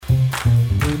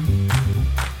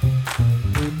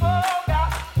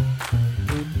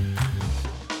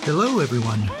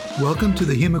everyone. Welcome to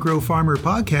the Huma Gro Farmer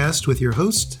podcast with your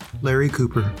host, Larry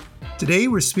Cooper. Today,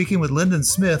 we're speaking with Lyndon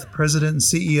Smith, President and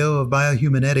CEO of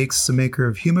Netics, the maker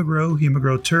of Huma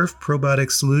Gro Turf,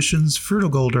 Probiotic Solutions, Fertile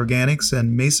Gold Organics,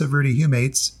 and Mesa Verde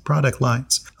Humates product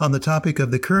lines, on the topic of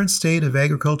the current state of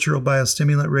agricultural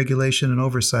biostimulant regulation and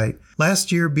oversight. Last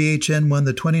year, BHN won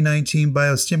the 2019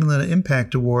 Biostimulant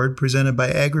Impact Award presented by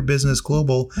Agribusiness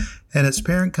Global and its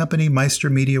parent company, Meister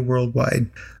Media Worldwide.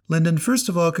 Lyndon, first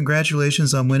of all,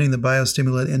 congratulations on winning the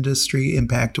Biostimulant Industry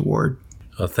Impact Award.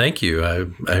 Well, thank you. I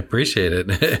appreciate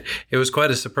it. It was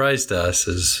quite a surprise to us,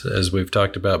 as we've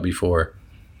talked about before.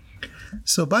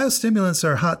 So biostimulants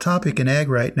are a hot topic in ag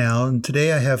right now, and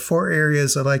today I have 4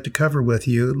 areas I'd like to cover with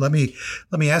you. Let me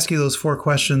ask you those 4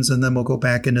 questions, and then we'll go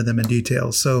back into them in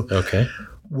detail. So, okay.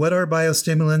 What are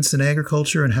biostimulants in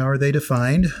agriculture, and how are they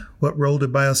defined? What role do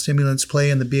biostimulants play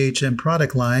in the BHN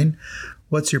product line?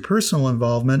 What's your personal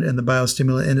involvement in the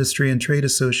biostimulant industry and trade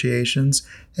associations?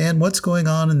 And what's going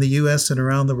on in the U.S. and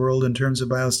around the world in terms of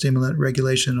biostimulant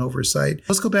regulation and oversight?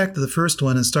 Let's go back to the first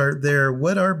one and start there.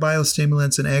 What are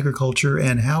biostimulants in agriculture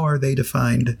and how are they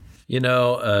defined?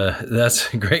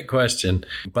 That's a great question.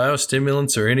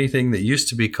 Biostimulants are anything that used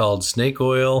to be called snake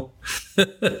oil,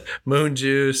 moon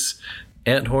juice,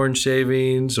 ant horn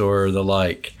shavings, or the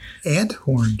like. Ant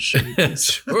horn shavings.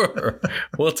 Sure.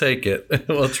 We'll take it.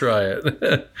 We'll try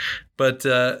it. But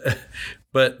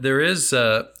there is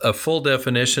a full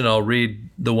definition. I'll read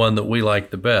the one that we like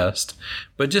the best.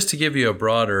 But just to give you a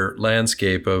broader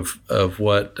landscape of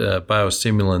what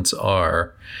biostimulants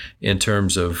are in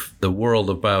terms of the world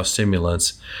of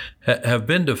biostimulants, have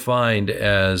been defined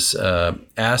as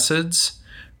acids,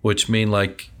 which mean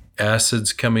like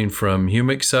acids coming from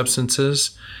humic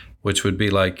substances, which would be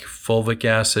like fulvic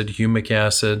acid, humic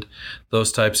acid,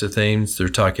 those types of things. They're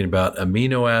talking about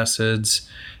amino acids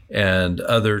and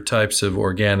other types of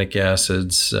organic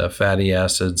acids, fatty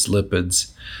acids,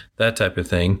 lipids, that type of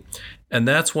thing. And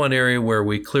that's one area where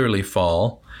we clearly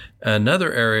fall.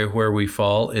 Another area where we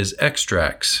fall is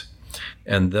extracts.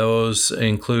 And those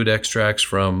include extracts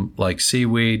from like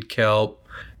seaweed, kelp,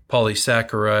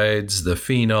 polysaccharides, the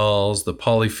phenols, the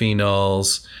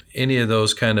polyphenols, any of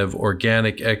those kind of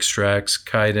organic extracts,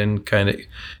 chitin,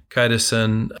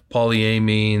 chitosan,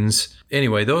 polyamines.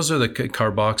 Anyway, those are the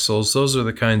carboxyls. Those are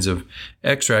the kinds of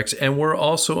extracts. And we're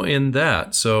also in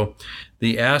that. So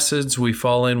the acids we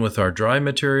fall in with our dry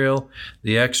material.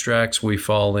 The extracts we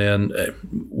fall in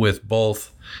with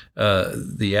both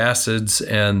the acids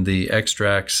and the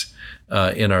extracts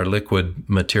in our liquid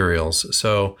materials.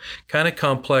 So kind of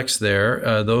complex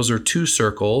there. Those are 2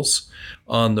 circles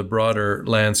on the broader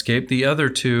landscape. The other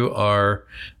 2 are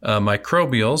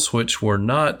microbials, which we're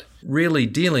not really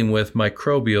dealing with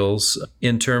microbials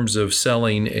in terms of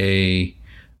selling an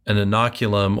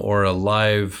inoculum or a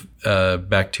live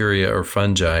bacteria or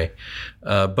fungi.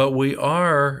 But we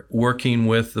are working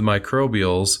with the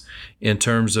microbials in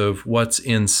terms of what's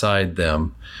inside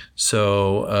them.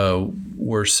 So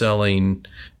we're selling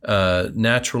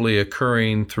naturally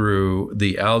occurring through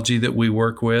the algae that we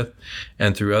work with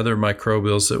and through other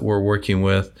microbials that we're working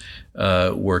with.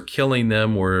 We're killing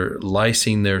them, we're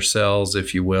lysing their cells,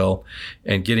 if you will,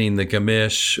 and getting the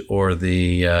gamish or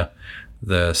the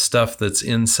stuff that's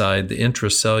inside the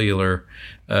intracellular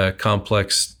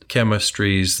complex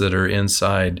chemistries that are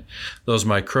inside those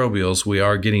microbials. We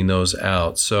are getting those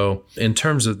out. So in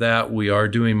terms of that, we are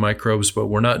doing microbes, but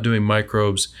we're not doing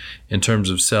microbes in terms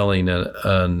of selling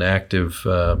an active,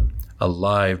 a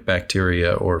live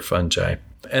bacteria or fungi.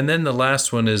 And then the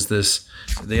last one is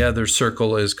the other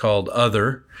circle is called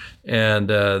other, and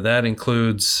that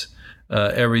includes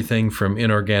everything from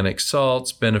inorganic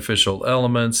salts, beneficial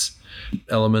elements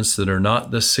that are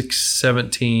not the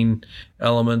 17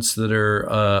 elements that are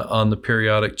on the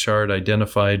periodic chart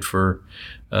identified for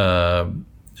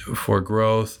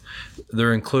growth.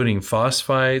 They're including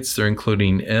phosphites, they're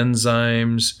including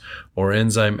enzymes or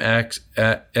enzyme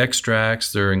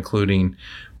extracts, they're including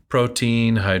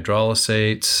protein,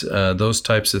 hydrolysates, those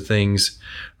types of things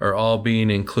are all being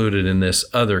included in this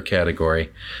other category.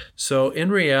 So in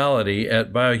reality,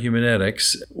 at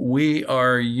Biohumanetics, we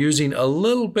are using a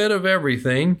little bit of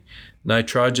everything.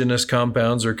 Nitrogenous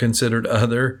compounds are considered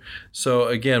other. So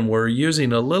again, we're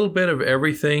using a little bit of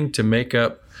everything to make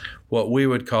up what we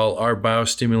would call our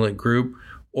biostimulant group,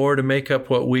 or to make up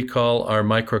what we call our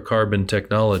microcarbon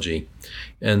technology.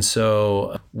 And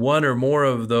so one or more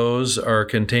of those are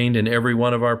contained in every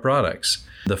one of our products.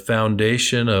 The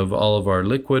foundation of all of our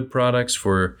liquid products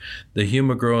for the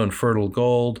Huma Gro and Fertile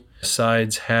Gold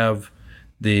sides have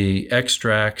the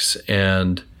extracts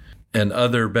and and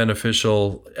other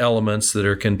beneficial elements that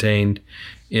are contained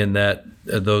in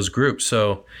those groups.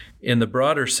 So in the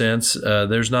broader sense,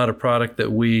 there's not a product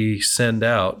that we send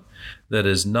out that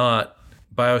is not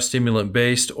biostimulant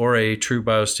based or a true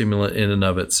biostimulant in and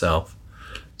of itself.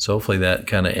 So hopefully that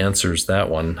kind of answers that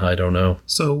one. I don't know.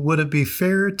 So would it be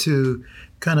fair to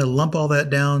kind of lump all that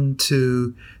down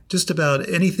to just about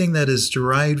anything that is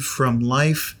derived from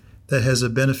life that has a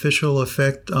beneficial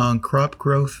effect on crop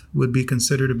growth would be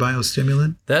considered a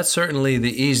biostimulant? That's certainly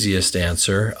the easiest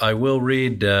answer. I will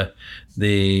read the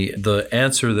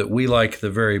answer that we like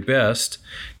the very best,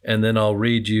 and then I'll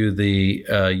read you the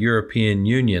European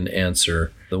Union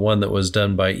answer, the one that was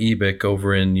done by EBIC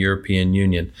over in European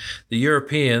Union. The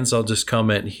Europeans, I'll just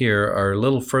comment here, are a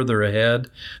little further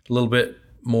ahead, a little bit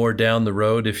more down the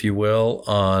road, if you will,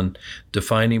 on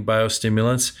defining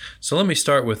biostimulants. So let me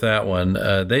start with that one.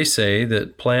 They say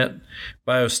that plant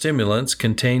biostimulants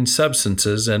contain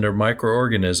substances and are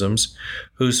microorganisms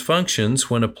whose functions,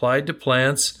 when applied to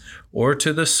plants or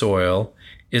to the soil,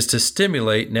 is to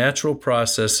stimulate natural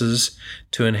processes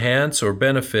to enhance or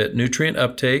benefit nutrient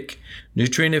uptake,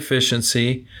 nutrient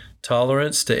efficiency,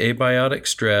 tolerance to abiotic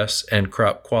stress, and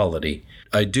crop quality.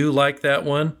 I do like that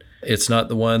one. It's not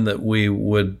the one that we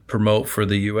would promote for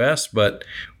the U.S., but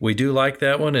we do like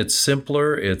that one. It's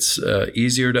simpler, it's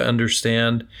easier to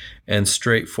understand, and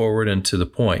straightforward and to the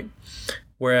point.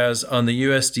 Whereas on the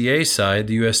USDA side,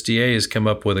 the USDA has come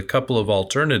up with a couple of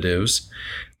alternatives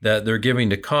that they're giving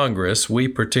to Congress. We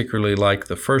particularly like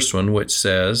the first one, which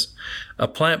says, a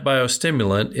plant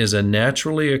biostimulant is a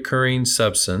naturally occurring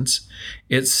substance,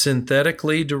 its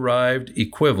synthetically derived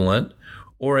equivalent,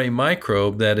 or a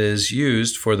microbe that is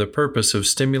used for the purpose of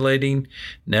stimulating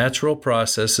natural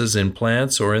processes in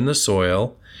plants or in the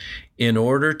soil in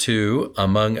order to,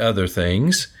 among other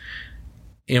things,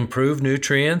 improve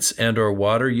nutrients and or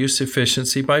water use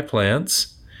efficiency by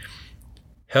plants,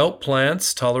 help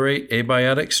plants tolerate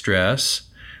abiotic stress,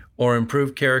 or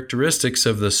improve characteristics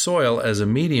of the soil as a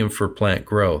medium for plant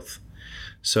growth.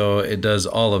 So it does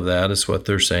all of that, is what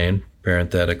they're saying,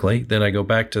 parenthetically. Then I go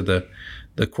back to the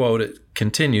quote. It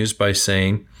continues by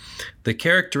saying, the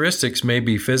characteristics may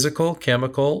be physical,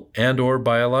 chemical, and or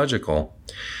biological.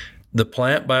 The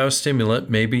plant biostimulant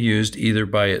may be used either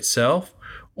by itself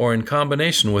or in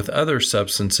combination with other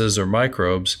substances or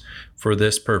microbes for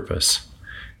this purpose.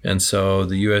 And so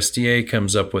the USDA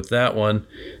comes up with that one.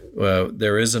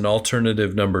 There is an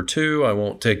alternative number 2. I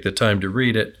won't take the time to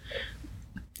read it.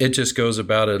 It just goes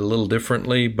about it a little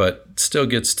differently, but still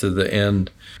gets to the end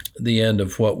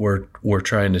of what we're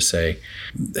trying to say.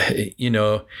 You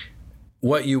know,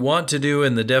 what you want to do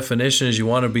in the definition is you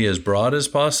want to be as broad as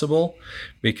possible,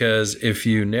 because if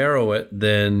you narrow it,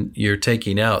 then you're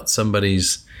taking out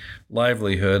somebody's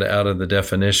livelihood out of the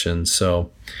definition.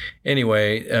 So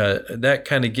anyway, that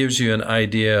kind of gives you an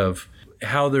idea of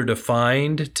how they're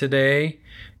defined today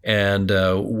and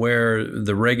where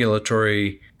the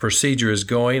regulatory procedure is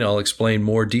going. I'll explain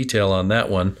more detail on that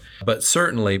one. But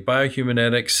certainly,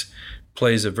 biohumanetics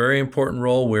plays a very important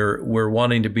role. We're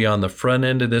wanting to be on the front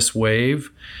end of this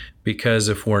wave, because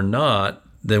if we're not,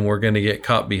 then we're going to get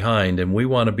caught behind. And we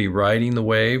want to be riding the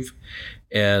wave,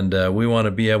 and we want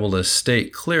to be able to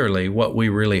state clearly what we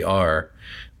really are,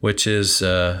 which is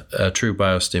a true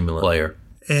biostimulant player.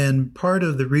 And part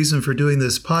of the reason for doing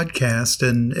this podcast,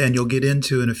 and you'll get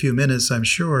into in a few minutes, I'm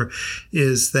sure,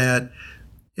 is that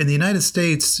in the United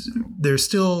States, there's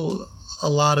still a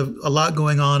lot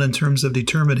going on in terms of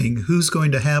determining who's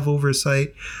going to have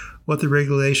oversight, what the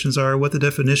regulations are, what the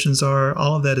definitions are.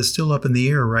 All of that is still up in the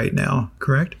air right now,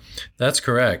 correct? That's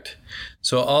correct.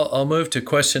 So I'll move to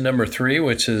question number 3,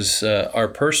 which is our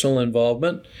personal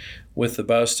involvement with the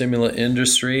biostimulant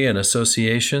industry and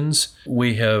associations.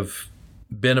 We have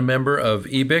been a member of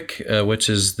EBIC, which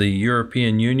is the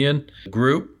European Union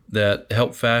group that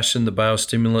helped fashion the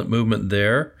biostimulant movement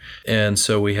there. And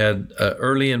so we had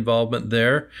early involvement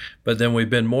there, but then we've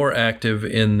been more active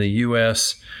in the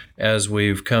U.S. as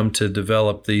we've come to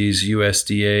develop these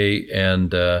USDA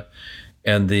and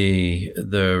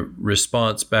the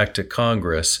response back to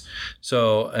Congress.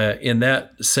 So in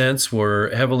that sense,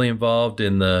 we're heavily involved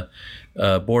in the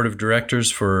board of directors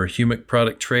for Humic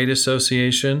Product Trade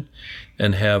Association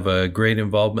and have a great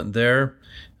involvement there.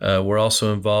 We're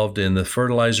also involved in the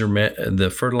Fertilizer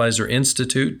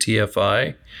Institute,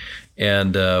 TFI,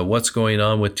 and what's going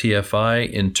on with TFI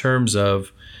in terms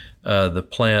of the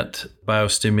plant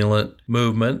biostimulant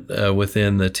movement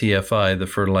within the TFI, the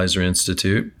Fertilizer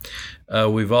Institute.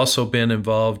 We've also been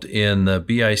involved in the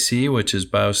BIC, which is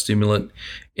Biostimulant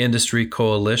Industry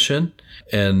Coalition,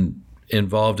 and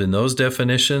involved in those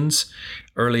definitions.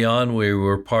 Early on, we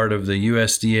were part of the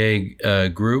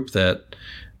USDA group that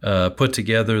put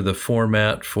together the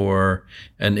format for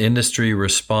an industry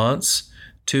response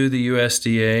to the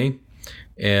USDA.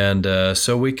 And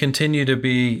so we continue to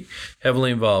be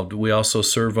heavily involved. We also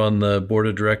serve on the board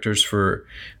of directors for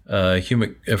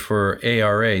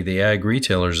ARA, the Ag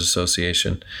Retailers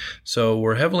Association. So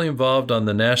we're heavily involved on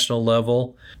the national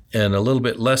level and a little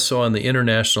bit less so on the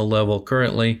international level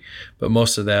currently, but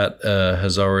most of that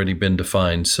has already been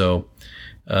defined. So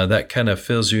that kind of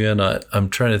fills you in. I'm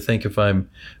trying to think if I'm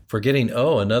forgetting.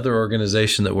 Another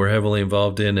organization that we're heavily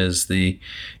involved in is the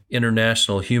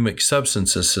International Humic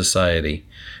Substances Society,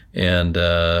 and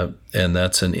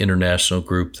that's an international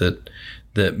group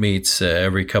that meets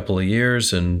every couple of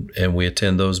years, and we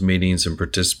attend those meetings and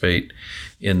participate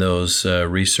in those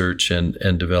research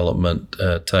and development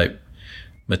type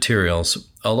materials.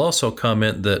 I'll also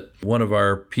comment that one of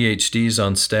our PhDs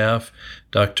on staff,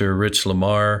 Dr. Rich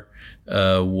Lamar,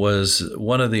 was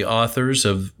one of the authors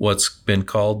of what's been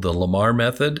called the Lamar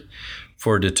method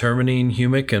for determining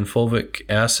humic and fulvic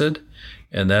acid,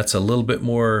 and that's a little bit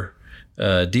more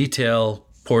detailed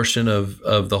portion of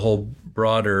the whole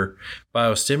broader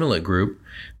biostimulant group.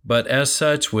 But as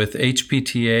such, with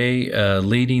HPTA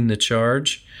leading the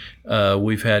charge,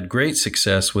 we've had great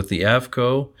success with the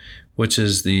AVCO, which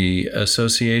is the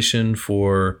Association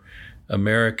for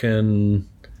American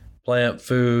Plant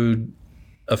Food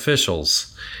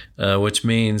Officials, which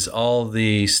means all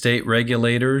the state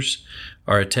regulators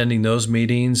are attending those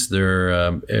meetings.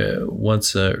 They're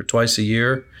once or twice a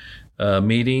year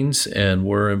meetings, and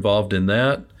we're involved in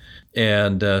that.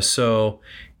 And so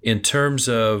in terms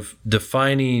of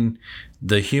defining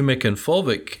the humic and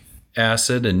fulvic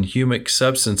acid and humic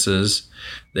substances,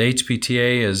 the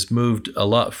HPTA has moved a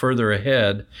lot further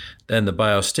ahead than the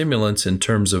biostimulants in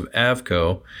terms of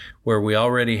AVCO, where we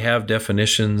already have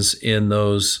definitions in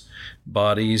those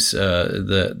bodies,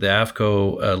 the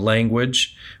AVCO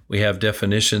language. We have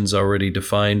definitions already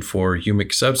defined for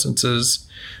humic substances,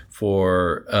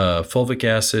 for fulvic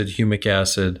acid, humic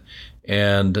acid,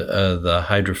 and the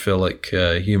hydrophilic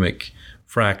humic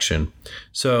fraction.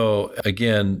 So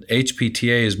again,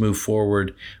 HPTA has moved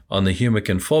forward on the humic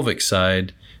and fulvic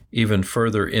side even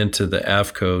further into the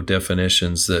AVCO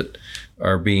definitions that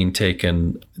are being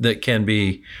taken, that can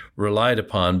be relied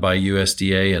upon by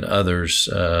USDA and others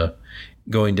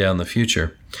going down the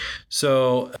future.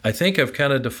 So I think I've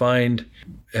kind of defined,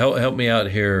 help me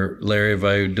out here, Larry, have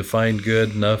I defined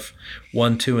good enough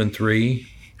 1, 2, and 3?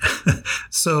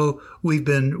 So we've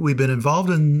been involved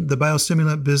in the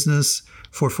biostimulant business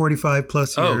for 45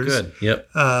 plus years. Oh, good. Yep.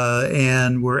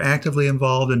 And we're actively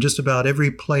involved in just about every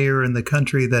player in the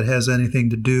country that has anything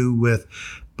to do with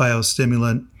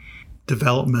biostimulant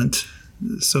development,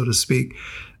 so to speak.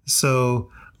 So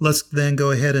let's then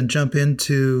go ahead and jump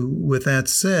into, with that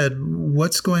said,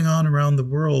 what's going on around the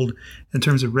world in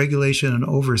terms of regulation and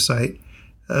oversight,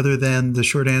 other than the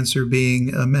short answer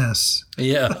being a mess.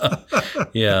 Yeah.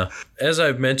 Yeah. As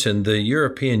I've mentioned, the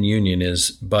European Union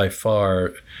is by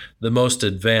far the most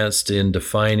advanced in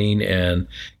defining and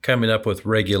coming up with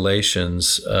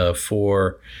regulations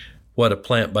for what a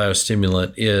plant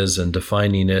biostimulant is and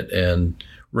defining it and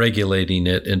regulating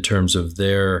it in terms of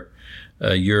their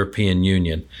European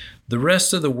Union. The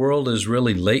rest of the world is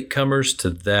really latecomers to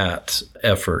that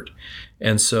effort.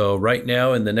 And so right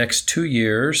now, in the next 2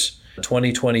 years,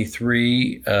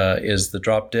 2023 is the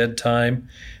drop dead time.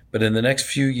 But in the next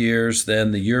few years,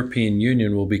 then the European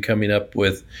Union will be coming up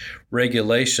with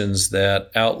regulations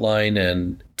that outline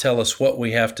and tell us what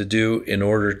we have to do in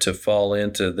order to fall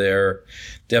into their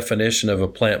definition of a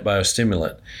plant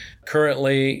biostimulant.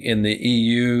 Currently, in the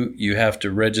EU, you have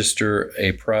to register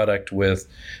a product with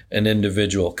an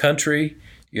individual country.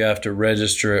 You have to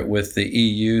register it with the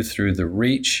EU through the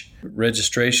REACH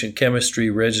registration, chemistry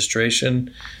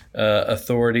registration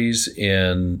authorities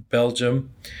in Belgium.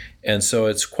 And so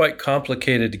it's quite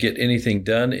complicated to get anything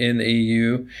done in the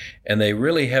EU, and they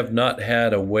really have not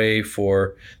had a way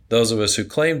for those of us who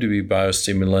claim to be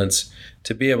biostimulants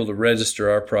to be able to register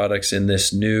our products in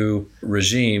this new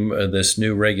regime, this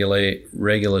new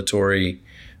regulatory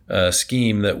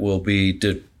scheme that will be,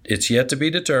 it's yet to be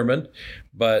determined,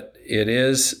 but it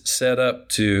is set up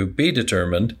to be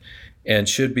determined and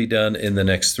should be done in the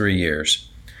next 3 years.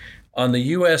 On the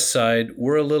U.S. side,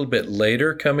 we're a little bit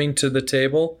later coming to the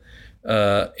table,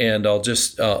 and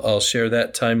I'll share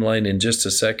that timeline in just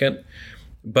a second.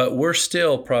 But we're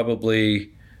still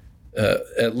probably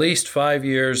at least 5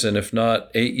 years, and if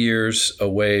not 8 years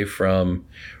away from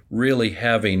really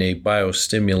having a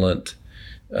biostimulant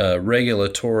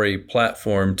regulatory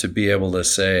platform to be able to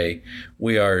say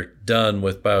we are done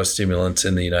with biostimulants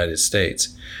in the United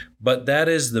States. But that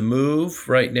is the move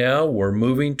right now. We're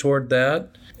moving toward that.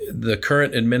 The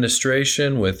current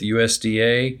administration with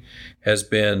USDA has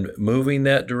been moving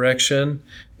that direction.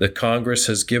 The Congress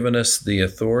has given us the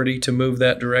authority to move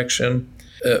that direction.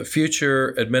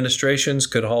 Future administrations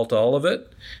could halt all of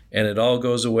it, and it all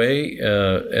goes away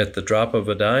at the drop of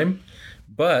a dime.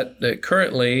 But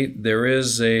currently, there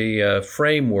is a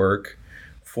framework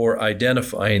for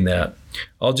identifying that.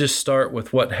 I'll just start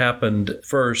with what happened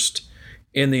first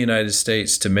in the United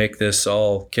States to make this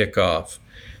all kick off.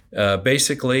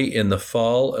 Basically, in the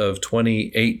fall of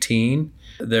 2018,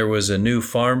 there was a new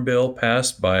farm bill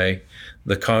passed by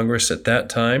the Congress at that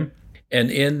time. And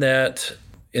in that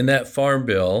farm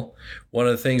bill, one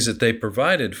of the things that they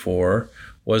provided for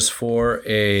was for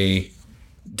a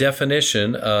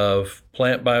definition of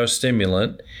plant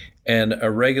biostimulant and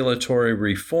a regulatory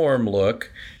reform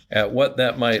look at what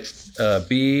that might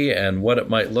be and what it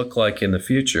might look like in the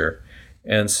future.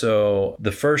 And so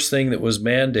the first thing that was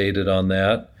mandated on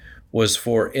that was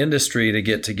for industry to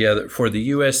get together, for the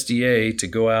USDA to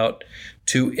go out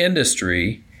to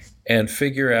industry and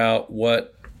figure out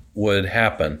what would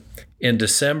happen. In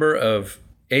December of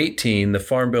 18, the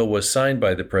Farm Bill was signed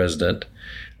by the president.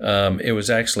 It was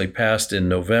actually passed in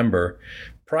November.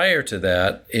 Prior to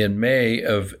that, in May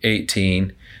of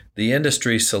 18, the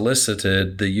industry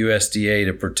solicited the USDA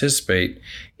to participate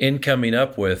in coming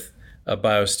up with a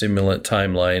biostimulant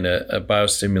timeline, a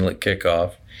biostimulant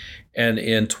kickoff. And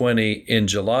in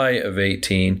July of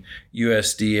 18,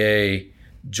 USDA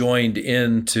joined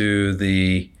into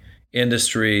the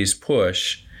industry's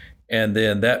push, and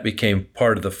then that became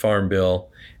part of the Farm Bill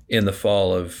in the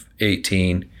fall of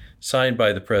 18, signed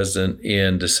by the president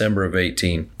in December of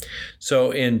 18.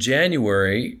 So in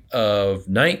January of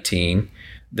 19,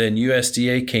 then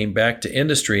USDA came back to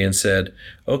industry and said,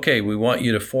 okay, we want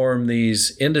you to form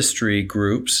these industry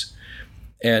groups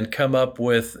and come up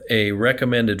with a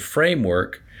recommended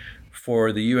framework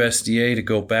for the USDA to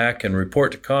go back and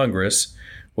report to Congress,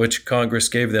 which Congress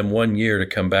gave them 1 year to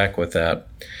come back with that.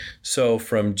 So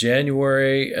from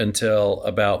January until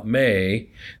about May,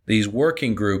 these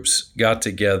working groups got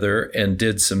together and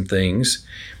did some things.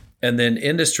 And then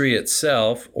industry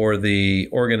itself, or the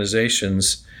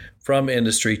organizations from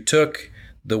industry, took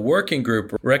the working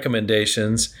group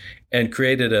recommendations and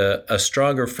created a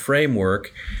stronger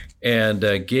framework and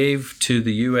gave to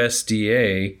the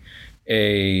USDA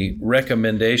a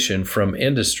recommendation from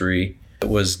industry that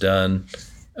was done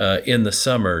in the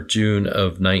summer, June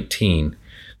of 19.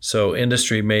 So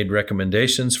industry made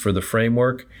recommendations for the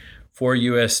framework for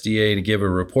USDA to give a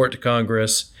report to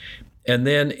Congress. And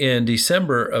then in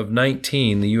December of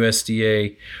 19, the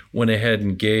USDA went ahead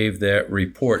and gave that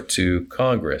report to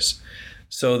Congress.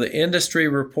 So the industry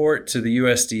report to the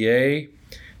USDA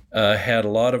had a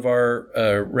lot of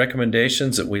our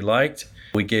recommendations that we liked.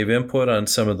 We gave input on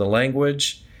some of the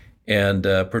language and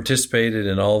participated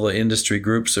in all the industry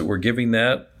groups that were giving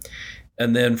that.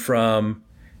 And then from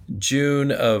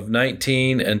June of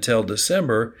 19 until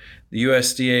December, the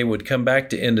USDA would come back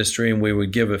to industry and we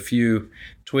would give a few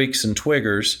tweaks and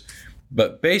twiggers.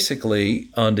 But basically,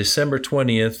 on December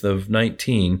 20th of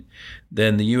 19,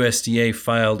 then the USDA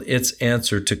filed its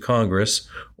answer to Congress,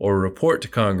 or report to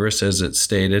Congress, as it's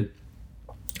stated,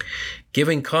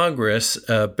 giving Congress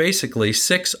basically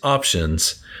 6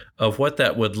 options of what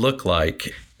that would look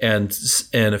like, and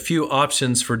a few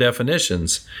options for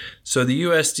definitions. So the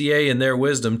USDA, in their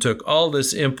wisdom, took all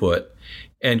this input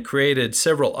and created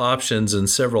several options and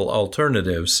several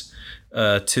alternatives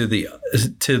to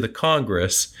the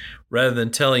Congress. Rather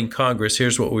than telling Congress,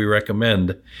 here's what we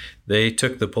recommend, they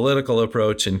took the political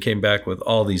approach and came back with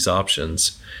all these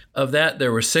options. Of that,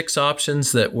 there were 6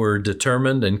 options that were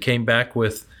determined and came back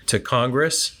with to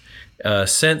Congress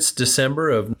since December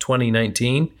of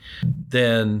 2019.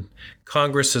 Then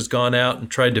Congress has gone out and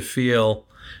tried to feel,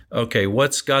 okay,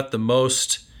 what's got the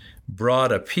most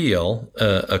broad appeal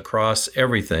across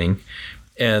everything?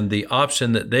 And the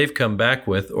option that they've come back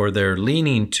with, or they're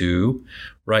leaning to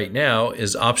right now,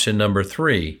 is option number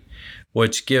 3,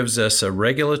 which gives us a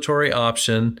regulatory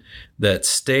option that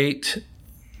state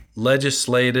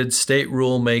legislated, state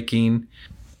rulemaking,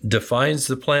 defines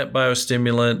the plant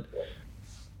biostimulant,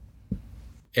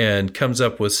 and comes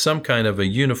up with some kind of a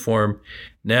uniform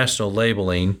national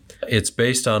labeling. It's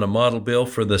based on a model bill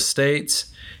for the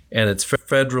states, and it's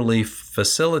federally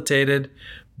facilitated,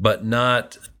 but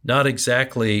not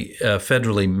exactly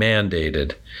federally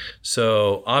mandated.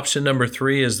 So option number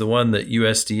 3 is the one that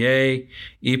USDA,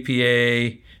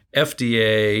 EPA,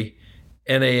 FDA,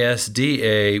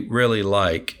 NASDA really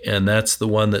like, and that's the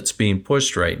one that's being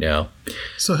pushed right now.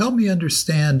 So help me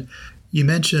understand, you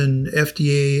mentioned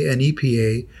FDA and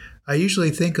EPA. I usually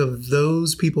think of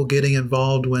those people getting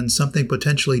involved when something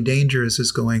potentially dangerous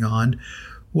is going on.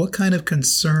 What kind of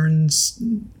concerns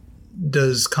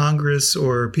does Congress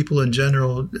or people in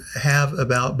general have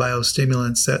about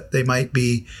biostimulants that they might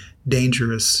be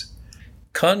dangerous?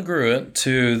 Congruent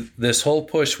to this whole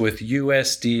push with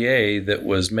USDA that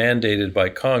was mandated by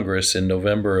Congress in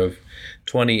November of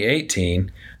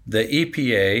 2018, the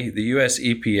EPA, the US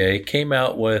EPA, came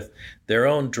out with their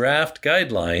own draft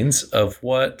guidelines of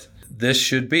what this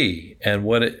should be and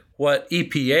what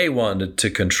EPA wanted to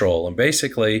control. And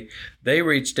basically, they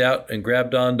reached out and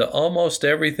grabbed onto almost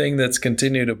everything that's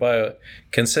considered a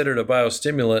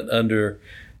biostimulant under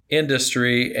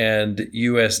industry and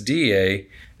USDA,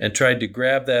 and tried to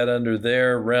grab that under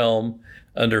their realm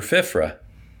under FIFRA.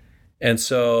 And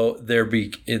so there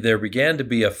began to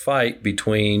be a fight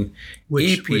between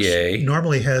EPA. Which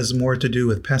normally has more to do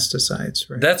with pesticides,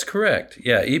 right? That's correct.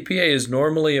 Yeah, EPA is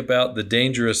normally about the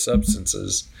dangerous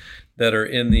substances that are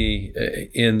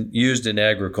used in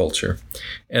agriculture.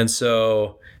 And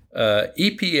so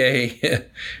EPA,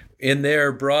 in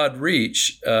their broad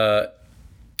reach,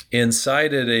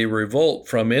 incited a revolt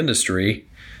from industry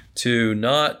to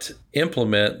not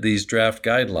implement these draft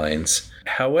guidelines.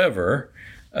 However,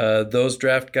 those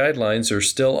draft guidelines are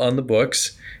still on the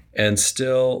books and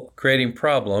still creating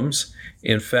problems.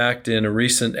 In fact, in a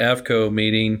recent AVCO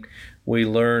meeting, we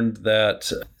learned that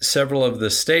several of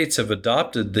the states have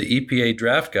adopted the EPA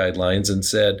draft guidelines and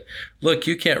said, look,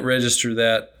 you can't register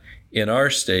that in our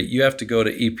state. You have to go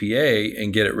to EPA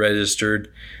and get it registered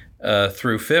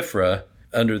through FIFRA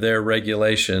under their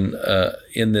regulation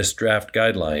in this draft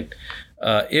guideline.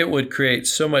 It would create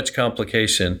so much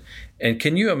complication. And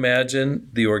can you imagine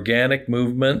the organic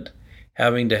movement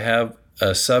having to have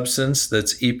a substance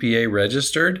that's EPA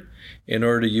registered in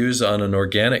order to use on an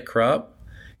organic crop?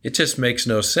 It just makes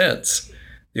no sense.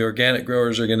 The organic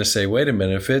growers are going to say, wait a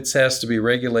minute, if it has to be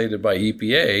regulated by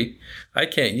EPA, I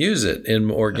can't use it in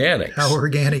organics. How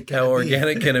organic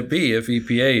can it be if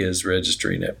EPA is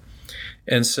registering it?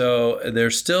 And so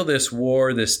there's still this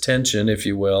war, this tension, if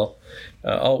you will,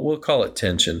 we'll call it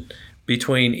tension,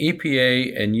 between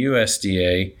EPA and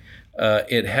USDA.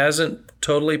 It hasn't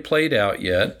totally played out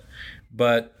yet,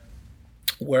 but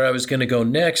where I was going to go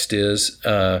next is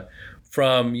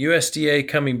from USDA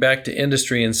coming back to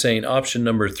industry and saying option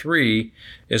number 3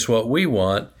 is what we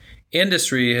want,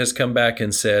 industry has come back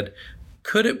and said,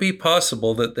 could it be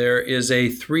possible that there is a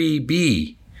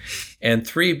 3B? And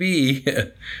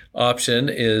 3B option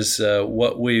is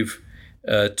what we've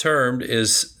termed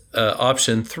is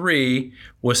option 3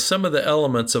 with some of the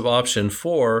elements of option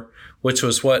 4, which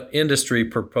was what industry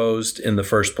proposed in the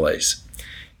first place.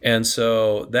 And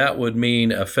so that would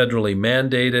mean a federally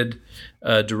mandated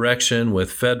direction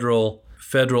with federal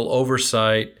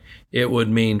oversight. It would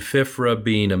mean FIFRA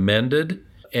being amended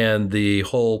and the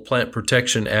whole Plant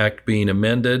Protection Act being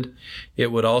amended.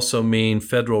 It would also mean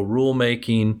federal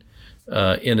rulemaking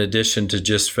in addition to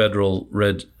just federal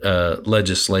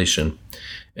legislation.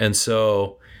 And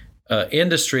so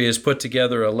industry has put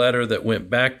together a letter that went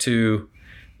back to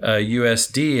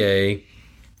USDA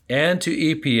and to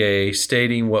EPA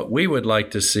stating what we would like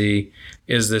to see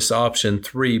is this option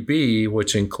 3B,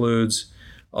 which includes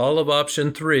all of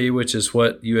option 3, which is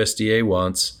what USDA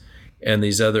wants, and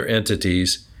these other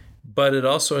entities. But it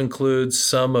also includes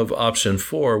some of option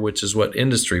 4, which is what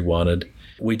industry wanted.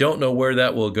 We don't know where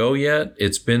that will go yet.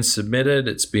 It's been submitted.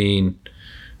 It's being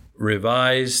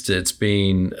revised. It's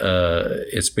being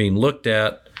looked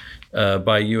at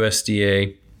by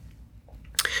USDA.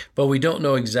 But we don't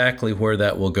know exactly where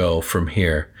that will go from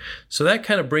here. So that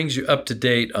kind of brings you up to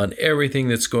date on everything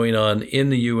that's going on in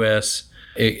the U.S.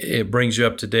 It brings you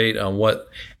up to date on what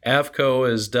AVCO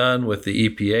has done with the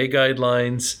EPA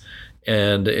guidelines,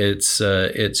 and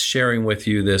it's sharing with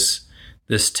you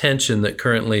this tension that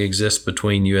currently exists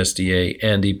between USDA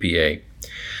and EPA.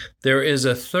 There is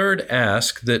a third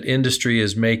ask that industry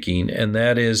is making, and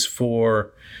that is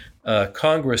for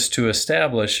Congress to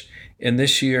establish in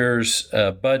this year's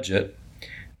budget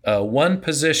one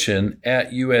position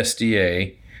at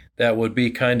USDA that would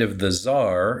be kind of the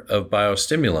czar of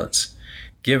biostimulants,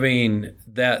 giving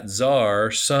that czar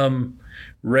some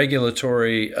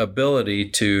regulatory ability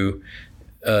to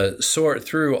sort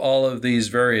through all of these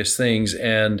various things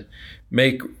and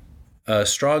make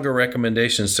stronger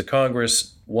recommendations to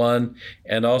Congress, one,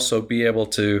 and also be able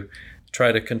to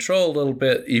try to control a little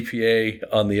bit EPA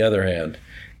on the other hand,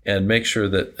 and make sure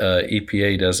that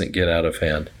EPA doesn't get out of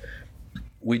hand.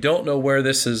 we don't know where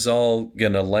this is all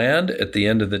going to land at the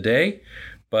end of the day,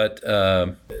 but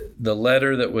the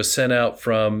letter that was sent out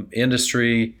from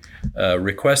industry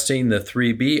requesting the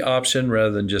 3B option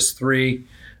rather than just 3,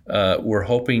 we're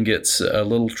hoping gets a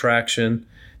little traction.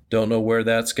 Don't know where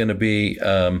that's going to be.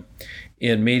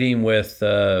 In meeting with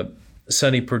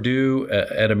Sonny Perdue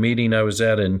at a meeting I was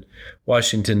at in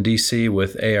Washington, D.C.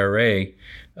 with ARA,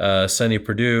 Sonny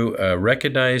Perdue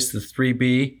recognized the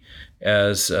 3B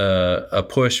as a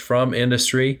push from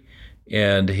industry,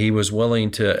 and he was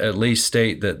willing to at least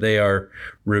state that they are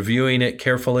reviewing it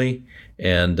carefully.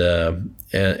 And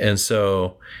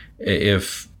so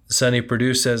if Sonny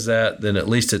Perdue says that, then at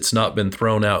least it's not been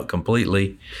thrown out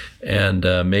completely, and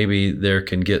maybe there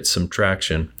can get some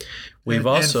traction. And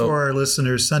for our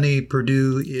listeners, Sonny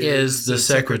Perdue is the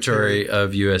Secretary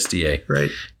of USDA. Right.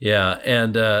 Yeah,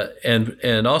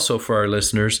 and also for our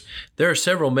listeners, there are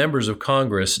several members of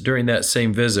Congress. During that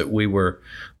same visit, we were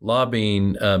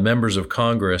lobbying members of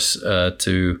Congress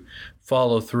to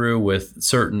follow through with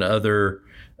certain other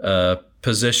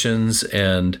positions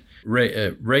and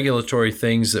regulatory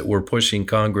things that we're pushing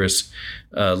Congress,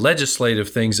 legislative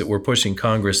things that we're pushing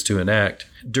Congress to enact.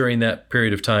 During that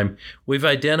period of time, we've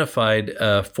identified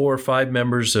 4 or 5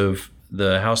 members of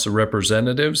the House of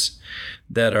Representatives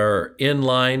that are in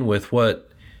line with what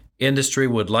industry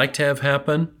would like to have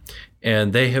happen,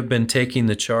 and they have been taking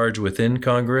the charge within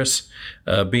Congress,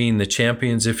 being the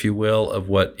champions, if you will, of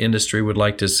what industry would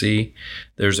like to see.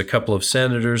 There's a couple of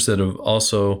senators that have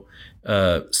also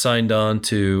signed on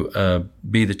to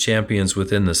be the champions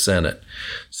within the Senate.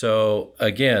 So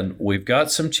again, we've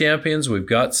got some champions, we've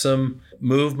got some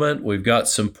movement, we've got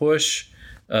some push,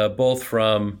 both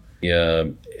from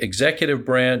the executive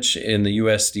branch in the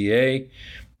USDA,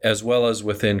 as well as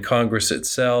within Congress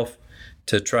itself,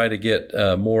 to try to get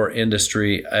more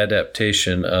industry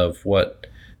adaptation of what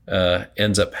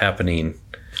ends up happening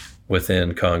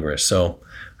within Congress. So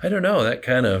I don't know, that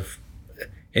kind of,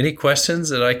 any questions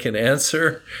that I can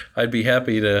answer, I'd be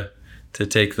happy to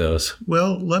take those.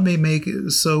 Well, let me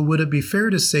so would it be fair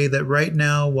to say that right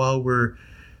now, while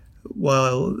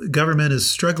government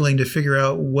is struggling to figure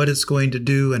out what it's going to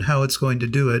do and how it's going to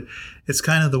do it, it's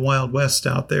kind of the Wild West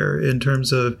out there in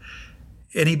terms of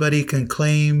anybody can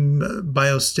claim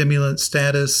biostimulant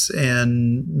status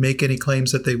and make any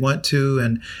claims that they want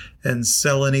to and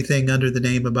sell anything under the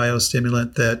name of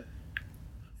biostimulant that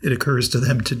it occurs to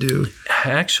them to do.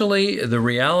 Actually, the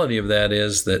reality of that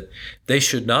is that they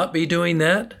should not be doing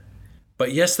that,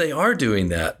 but yes, they are doing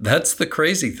that. That's the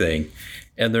crazy thing.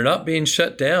 And they're not being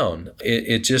shut down.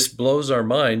 It just blows our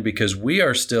mind because we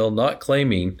are still not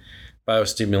claiming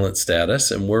biostimulant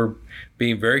status, and we're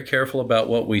being very careful about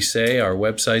what we say. Our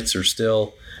websites are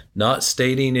still not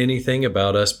stating anything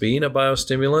about us being a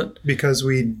biostimulant. Because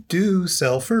we do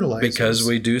sell fertilizer.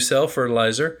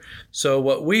 So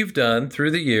what we've done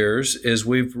through the years is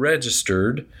we've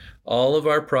registered, all of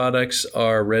our products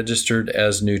are registered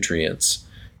as nutrients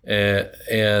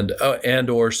and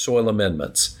or soil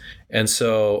amendments. And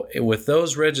so with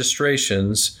those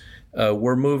registrations,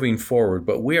 we're moving forward.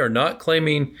 But we are not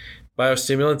claiming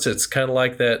biostimulants. It's kind of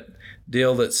like that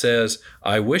deal that says,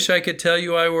 I wish I could tell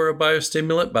you I were a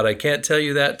biostimulant, but I can't tell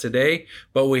you that today.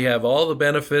 But we have all the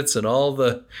benefits and all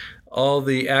the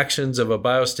actions of a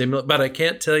biostimulant, but I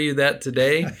can't tell you that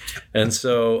today. And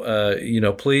so,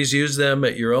 please use them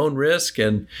at your own risk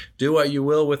and do what you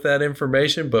will with that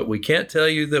information. But we can't tell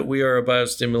you that we are a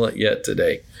biostimulant yet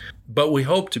today. But we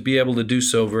hope to be able to do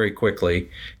so very quickly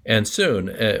and soon.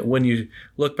 When you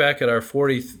look back at our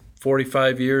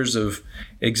 45 years of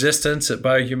existence at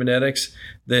Biohumanetics,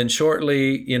 then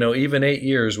shortly, even 8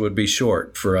 years would be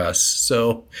short for us.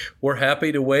 So we're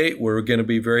happy to wait. We're going to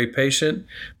be very patient,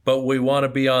 but we want to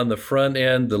be on the front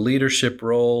end, the leadership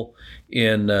role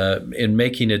in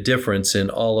making a difference in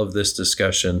all of this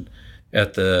discussion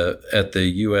at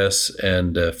the U.S.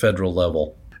 and federal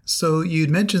level. So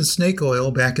you'd mentioned snake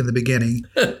oil back in the beginning.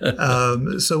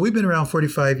 So we've been around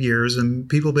 45 years and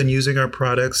people have been using our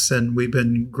products and we've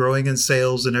been growing in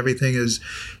sales and everything is,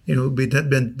 we've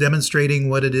been demonstrating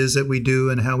what it is that we do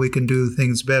and how we can do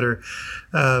things better.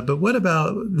 But what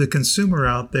about the consumer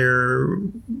out there?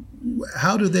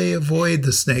 How do they avoid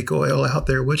the snake oil out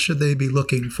there? What should they be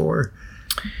looking for?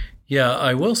 Yeah,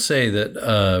 I will say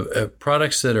that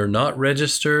products that are not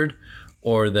registered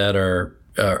or that are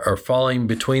falling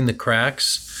between the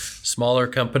cracks, smaller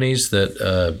companies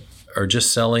that are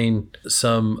just selling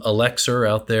some elixir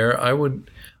out there, I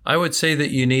would say that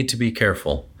you need to be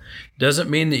careful. Doesn't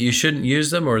mean that you shouldn't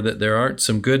use them or that there aren't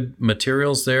some good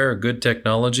materials there or good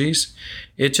technologies.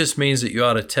 It just means that you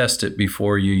ought to test it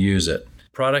before you use it.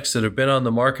 products that have been on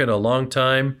the market a long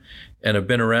time and have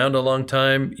been around a long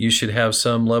time, you should have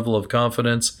some level of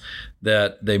confidence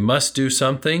that they must do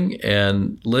something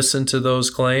and listen to those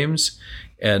claims.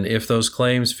 And if those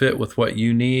claims fit with what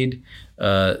you need,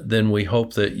 then we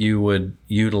hope that you would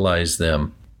utilize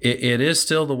them. It is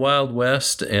still the Wild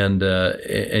West, and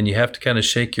you have to kind of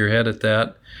shake your head at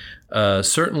that.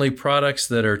 Certainly products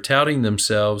that are touting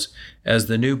themselves as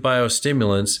the new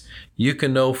biostimulants, you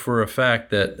can know for a fact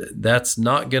that that's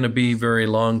not going to be very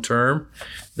long term,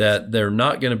 that they're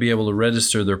not going to be able to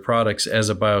register their products as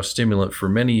a biostimulant for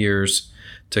many years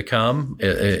to come,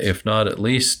 if not at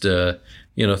least 3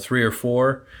 or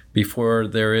 4, before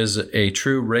there is a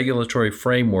true regulatory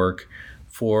framework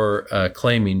for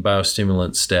claiming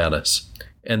biostimulant status.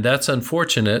 And that's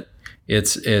unfortunate.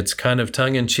 It's kind of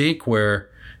tongue-in-cheek where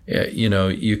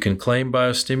you can claim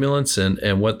biostimulants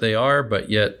and what they are, but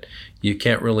yet you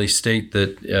can't really state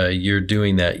that you're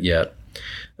doing that yet.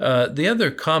 The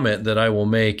other comment that I will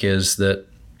make is that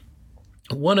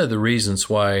one of the reasons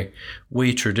why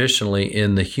we traditionally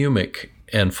in the humic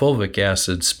and fulvic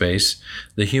acid space,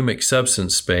 the humic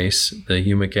substance space, the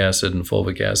humic acid and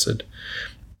fulvic acid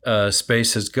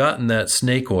space has gotten that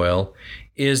snake oil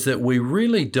is that we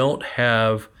really don't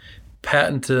have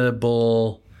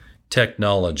patentable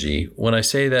technology. When I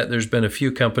say that, there's been a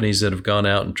few companies that have gone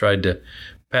out and tried to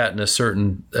patent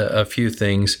a few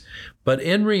things, but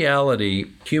in reality,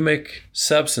 humic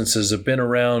substances have been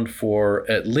around for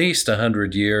at least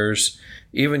 100 years.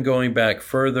 Even going back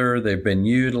further, they've been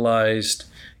utilized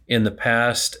in the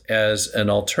past as an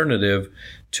alternative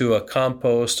to a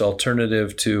compost,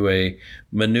 alternative to a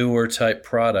manure type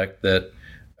product that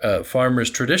farmers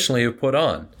traditionally have put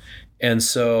on. And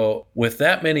so with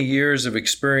that many years of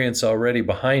experience already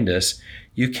behind us,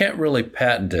 you can't really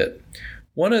patent it.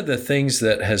 One of the things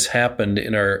that has happened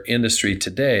in our industry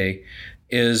today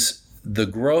is the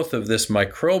growth of this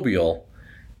microbial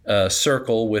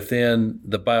circle within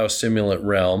the biostimulant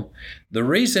realm. The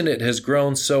reason it has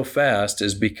grown so fast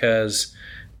is because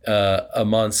a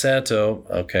Monsanto,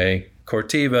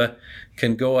 Corteva,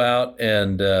 can go out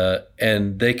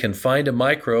and they can find a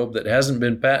microbe that hasn't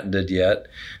been patented yet.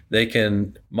 They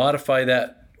can modify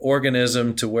that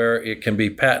organism to where it can be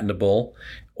patentable,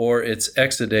 or its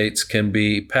exudates can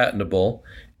be patentable,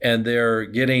 and they're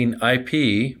getting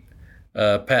IP,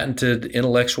 patented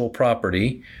intellectual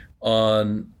property,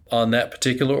 on that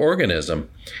particular organism.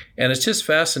 And it's just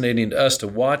fascinating to us to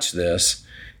watch this.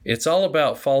 It's all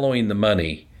about following the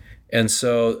money. And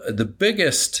so the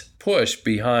biggest push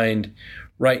behind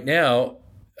right now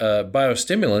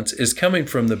biostimulants is coming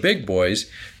from the big boys,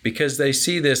 because they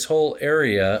see this whole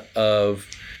area of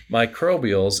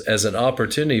microbials as an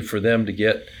opportunity for them to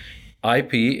get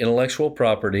IP, intellectual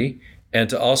property, and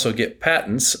to also get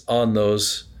patents on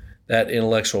that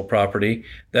intellectual property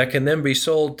that can then be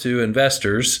sold to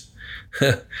investors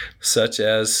such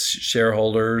as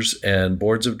shareholders and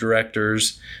boards of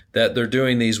directors, that they're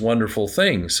doing these wonderful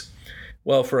things.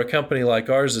 Well, for a company like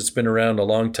ours that's been around a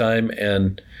long time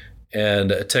and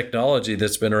a technology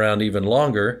that's been around even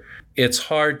longer, it's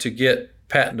hard to get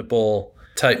patentable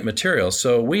type material.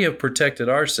 So we have protected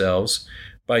ourselves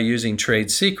by using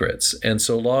trade secrets. And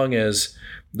so long as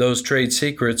those trade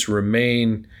secrets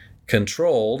remain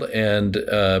controlled and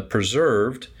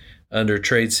preserved under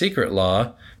trade secret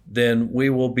law, then we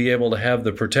will be able to have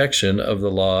the protection of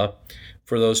the law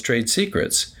for those trade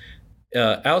secrets.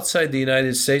 Outside the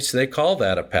United States, they call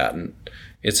that a patent.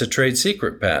 It's a trade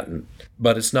secret patent,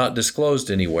 but it's not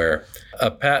disclosed anywhere.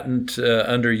 A patent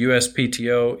under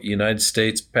USPTO, United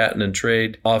States Patent and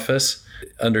Trade Office,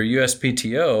 under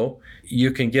USPTO,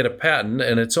 you can get a patent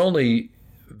and it's only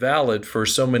valid for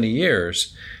so many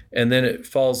years, and then it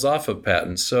falls off of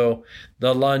patent. So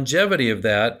the longevity of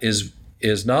that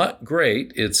is not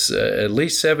great. It's at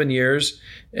least 7 years,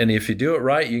 and if you do it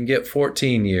right, you can get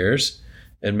 14 years,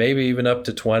 and maybe even up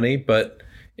to 20. But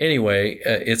anyway,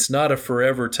 it's not a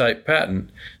forever type patent.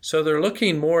 So they're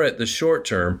looking more at the short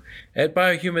term. At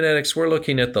Biohumanetics, we're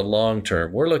looking at the long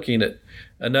term. We're looking at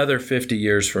another 50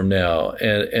 years from now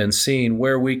and seeing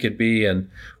where we could be and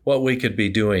what we could be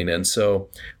doing. And so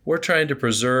we're trying to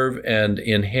preserve and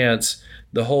enhance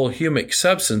the whole humic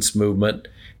substance movement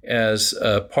as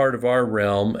a part of our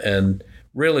realm and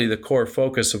really the core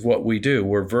focus of what we do.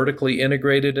 We're vertically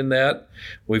integrated in that.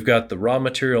 We've got the raw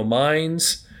material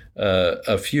mines,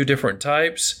 a few different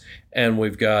types, and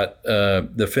we've got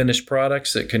the finished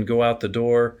products that can go out the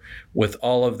door with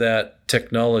all of that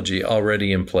technology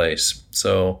already in place.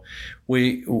 So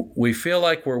we feel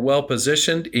like we're well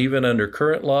positioned even under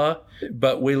current law,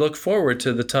 but we look forward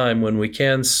to the time when we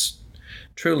can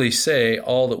truly say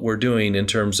all that we're doing in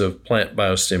terms of plant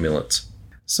biostimulants.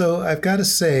 So I've got to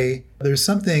say, there's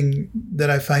something that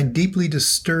I find deeply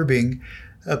disturbing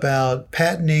about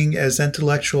patenting as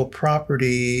intellectual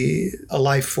property a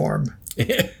life form,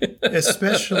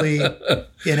 especially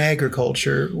in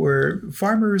agriculture, where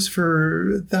farmers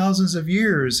for thousands of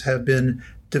years have been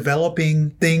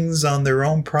developing things on their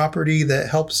own property that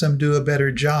helps them do a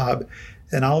better job.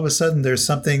 And all of a sudden, there's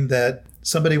something that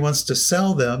somebody wants to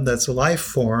sell them that's a life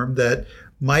form that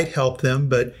might help them,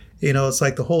 but it's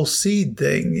like the whole seed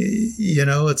thing.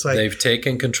 It's like they've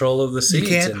taken control of the seeds. You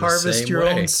can't harvest your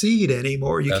own seed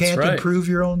anymore. You can't improve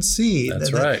your own seed.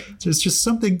 That's right. There's just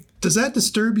something. Does that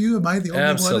disturb you? Am I the only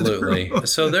one? Absolutely.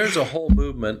 So there's a whole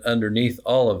movement underneath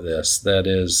all of this that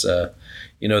is, the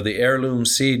heirloom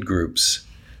seed groups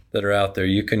that are out there.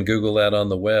 You can Google that on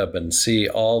the web and see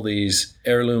all these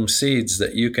heirloom seeds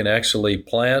that you can actually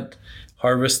plant,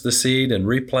 harvest the seed and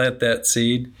replant that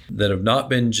seed that have not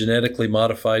been genetically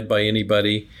modified by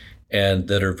anybody and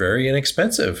that are very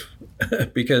inexpensive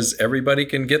because everybody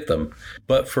can get them.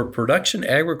 But for production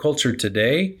agriculture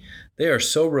today, they are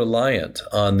so reliant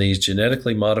on these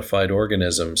genetically modified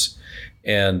organisms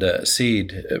and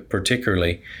seed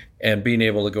particularly, and being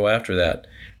able to go after that.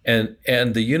 And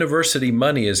the university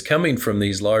money is coming from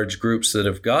these large groups that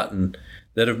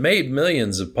have made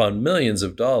millions upon millions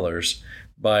of dollars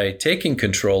by taking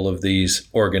control of these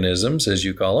organisms, as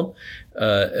you call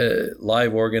them,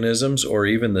 live organisms, or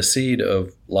even the seed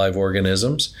of live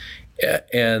organisms,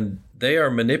 and they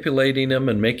are manipulating them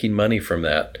and making money from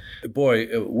that.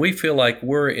 Boy, we feel like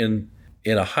we're in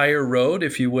a higher road,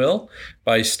 if you will,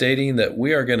 by stating that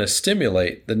we are going to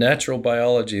stimulate the natural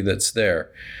biology that's there,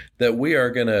 that we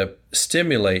are going to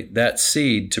stimulate that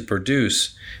seed to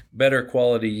produce better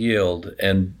quality yield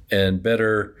and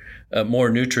better more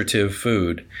nutritive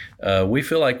food. We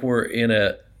feel like we're in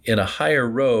a higher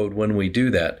road when we do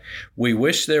that. We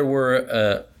wish there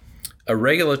were a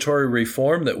regulatory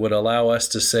reform that would allow us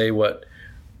to say what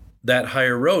that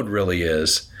higher road really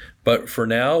is. But for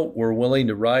now, we're willing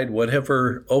to ride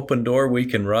whatever open door we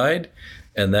can ride,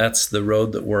 and that's the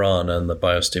road that we're on the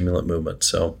biostimulant movement.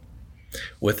 So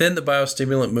within the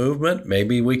biostimulant movement,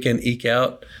 maybe we can eke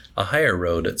out a higher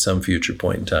road at some future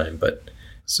point in time. But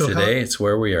so today, it's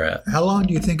where we are at. How long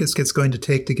do you think it's going to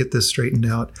take to get this straightened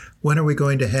out? When are we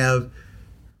going to have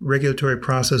regulatory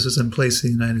processes in place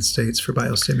in the United States for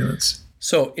biostimulants?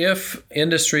 So if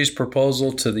industry's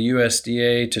proposal to the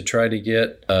USDA to try to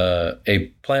get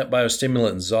a plant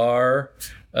biostimulant czar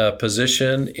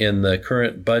position in the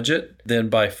current budget, then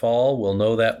by fall we'll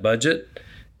know that budget.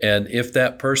 And if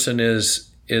that person is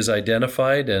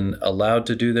identified and allowed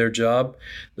to do their job,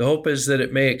 the hope is that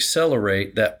it may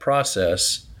accelerate that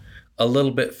process a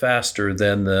little bit faster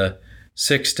than the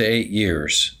 6 to 8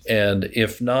 years. And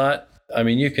if not,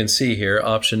 you can see here,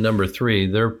 option number 3,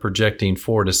 they're projecting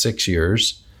 4 to 6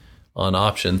 years on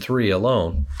option 3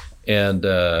 alone. And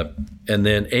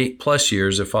then 8+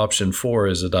 years if option 4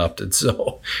 is adopted.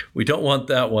 So we don't want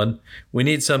that one. We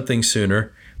need something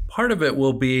sooner. Part of it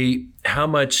will be how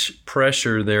much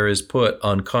pressure there is put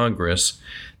on Congress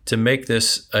to make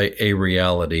this a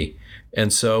reality.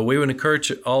 And so we would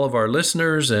encourage all of our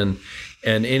listeners and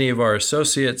any of our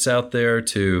associates out there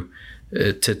to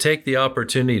take the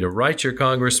opportunity to write your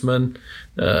congressman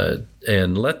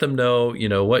and let them know,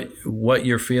 what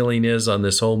your feeling is on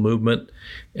this whole movement,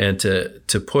 and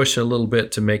to push a little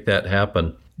bit to make that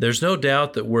happen. There's no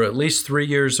doubt that we're at least 3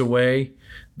 years away.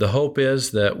 The hope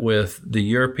is that with the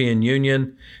European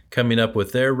Union coming up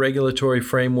with their regulatory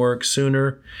framework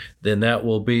sooner, then that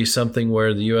will be something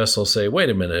where the U.S. will say, wait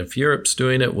a minute, if Europe's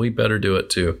doing it, we better do it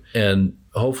too. And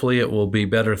hopefully it will be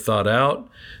better thought out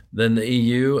than the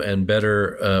EU and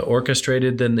better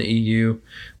orchestrated than the EU.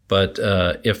 But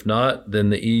if not,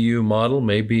 then the EU model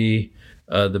may be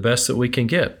the best that we can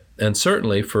get. And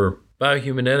certainly for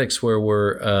biohumanetics, where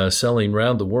we're selling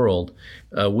around the world,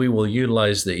 we will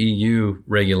utilize the EU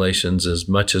regulations as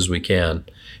much as we can.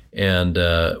 And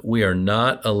we are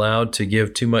not allowed to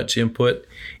give too much input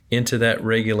into that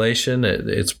regulation.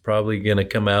 It's probably going to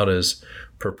come out as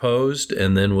proposed,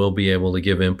 and then we'll be able to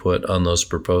give input on those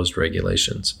proposed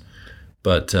regulations.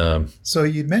 But so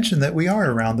you'd mentioned that we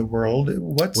are around the world.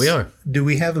 We are. Do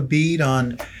we have a bead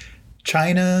on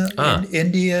China,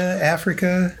 India,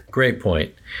 Africa? Great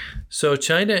point. So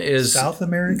China is South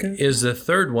America is the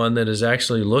third one that is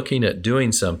actually looking at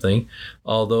doing something,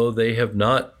 although they have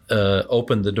not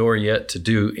opened the door yet to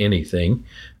do anything.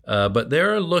 But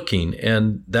they're looking,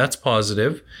 and that's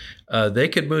positive. They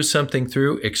could move something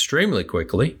through extremely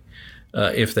quickly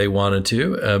if they wanted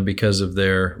to because of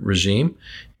their regime.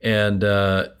 And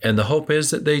the hope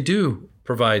is that they do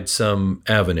provide some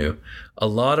avenue. A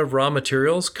lot of raw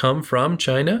materials come from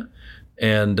China,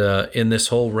 and in this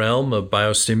whole realm of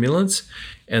biostimulants.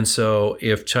 And so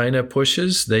if China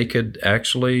pushes, they could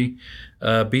actually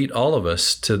beat all of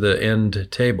us to the end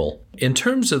table. In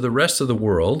terms of the rest of the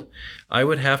world, I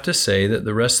would have to say that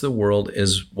the rest of the world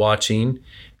is watching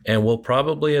and will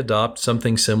probably adopt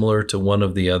something similar to one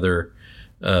of the other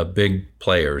big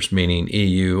players, meaning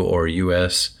EU or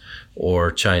US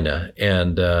or China.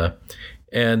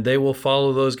 And they will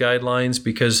follow those guidelines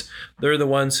because they're the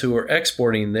ones who are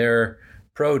exporting their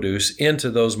produce into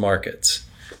those markets.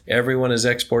 Everyone is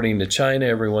exporting to China,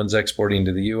 everyone's exporting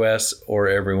to the US, or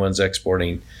everyone's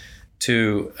exporting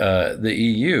to the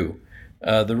EU.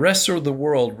 The rest of the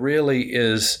world really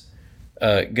is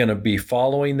going to be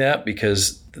following that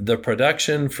because the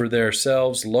production for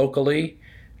themselves locally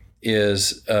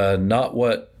is not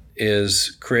what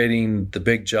is creating the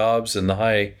big jobs and the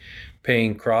high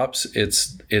paying crops.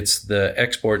 It's the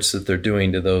exports that they're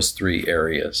doing to those three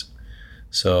areas.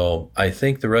 So I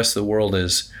think the rest of the world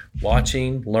is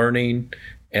watching, learning,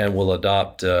 and will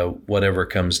adopt whatever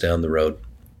comes down the road.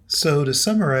 So to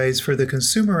summarize, for the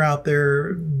consumer out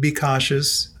there, be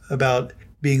cautious about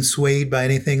being swayed by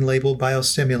anything labeled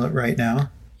biostimulant right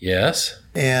now. Yes.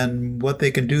 And what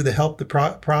they can do to help the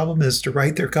problem is to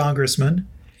write their congressman.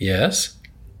 Yes.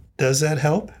 Does that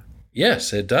help?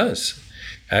 Yes, it does.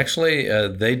 Actually,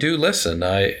 they do listen.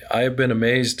 I've been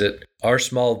amazed at our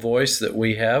small voice that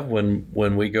we have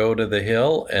when we go to the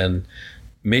Hill and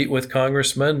meet with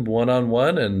congressmen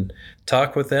one-on-one and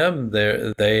talk with them.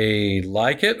 They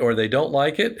like it or they don't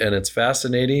like it, and it's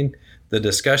fascinating the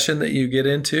discussion that you get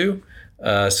into.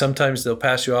 Sometimes they'll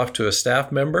pass you off to a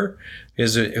staff member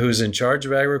who's in charge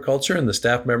of agriculture, and the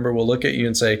staff member will look at you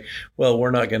and say, well, we're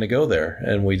not going to go there.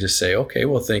 And we just say, okay,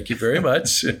 well, thank you very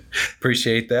much.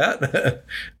 Appreciate that.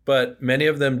 But many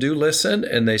of them do listen,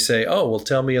 and they say, oh, well,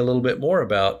 tell me a little bit more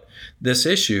about this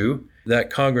issue.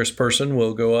 That congressperson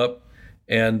will go up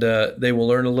and they will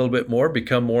learn a little bit more,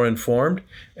 become more informed,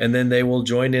 and then they will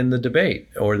join in the debate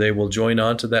or they will join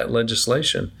on to that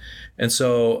legislation. And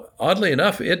so, oddly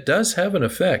enough, it does have an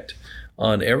effect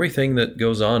on everything that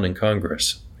goes on in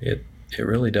Congress. It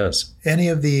really does. Any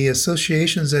of the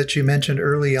associations that you mentioned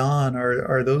early on,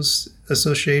 are those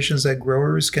associations that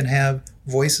growers can have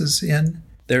voices in?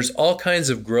 There's all kinds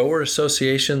of grower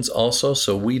associations also,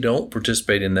 so we don't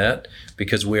participate in that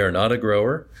because we are not a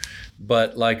grower.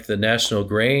 But like the National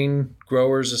Grain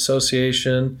Growers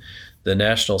Association, the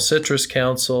National Citrus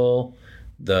Council,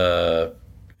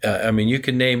 you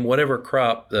can name whatever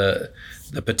crop, the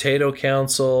Potato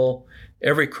Council.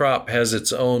 Every crop has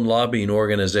its own lobbying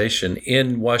organization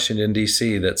in Washington,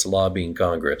 D.C. that's lobbying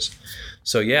Congress.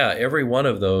 So yeah, every one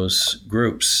of those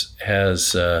groups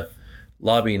has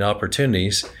lobbying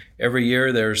opportunities. Every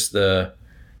year there's the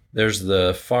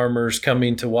farmers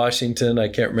coming to Washington. I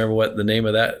can't remember what the name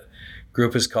of that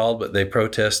group is called, but they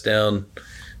protest down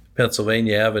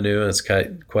Pennsylvania Avenue. It's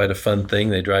quite a fun thing.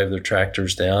 They drive their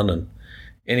tractors down. And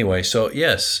anyway, so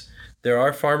yes, there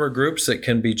are farmer groups that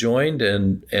can be joined,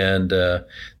 and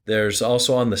there's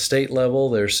also on the state level,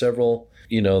 there's several,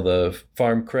 the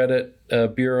farm credit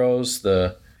bureaus,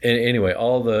 anyway,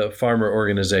 all the farmer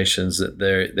organizations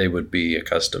that they would be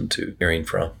accustomed to hearing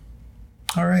from.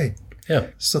 All right. Yeah.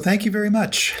 So thank you very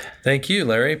much. Thank you,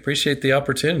 Larry. Appreciate the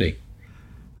opportunity.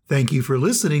 Thank you for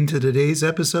listening to today's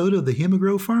episode of the Huma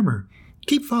Gro Farmer.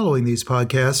 Keep following these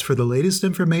podcasts for the latest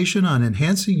information on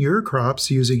enhancing your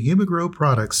crops using Huma Gro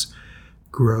products.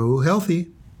 Grow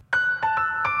healthy.